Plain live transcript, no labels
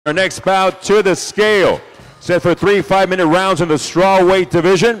Our next bout to the scale, set for 3 5-minute rounds in the straw weight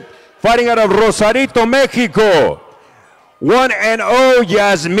division. Fighting out of Rosarito, Mexico, 1-0,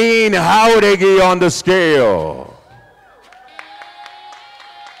 Yasmine Jauregui on the scale.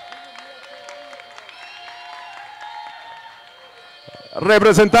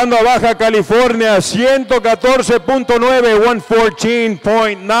 Representando a Baja California, 114.9,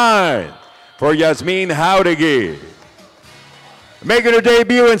 114.9 for Yasmine Jauregui. Making her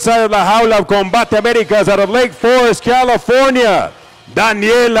debut inside of la jaula of Combate Americas out of Lake Forest, California,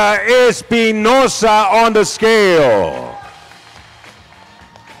 Daniela Espinosa on the scale.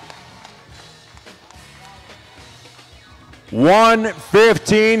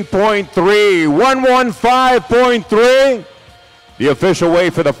 $115.3, 115.3. The official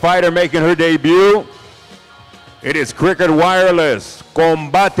weight for the fighter making her debut. It is Cricket Wireless,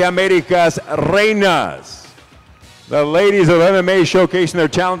 Combate Americas, Reinas. The ladies of MMA showcasing their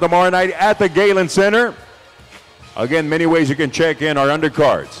talent tomorrow night at the Galen Center. Again, many ways you can check in our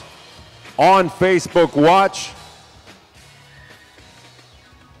undercards. On Facebook Watch.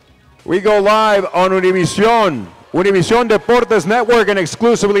 We go live on Univision Deportes Network, and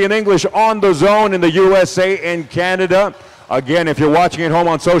exclusively in English on The Zone in the USA and Canada. Again, if you're watching at home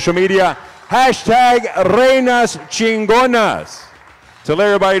on social media, hashtag Reinas Chingonas. To let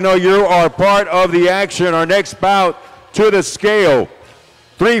everybody know you are part of the action. Our next bout to the scale,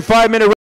 3 5-minute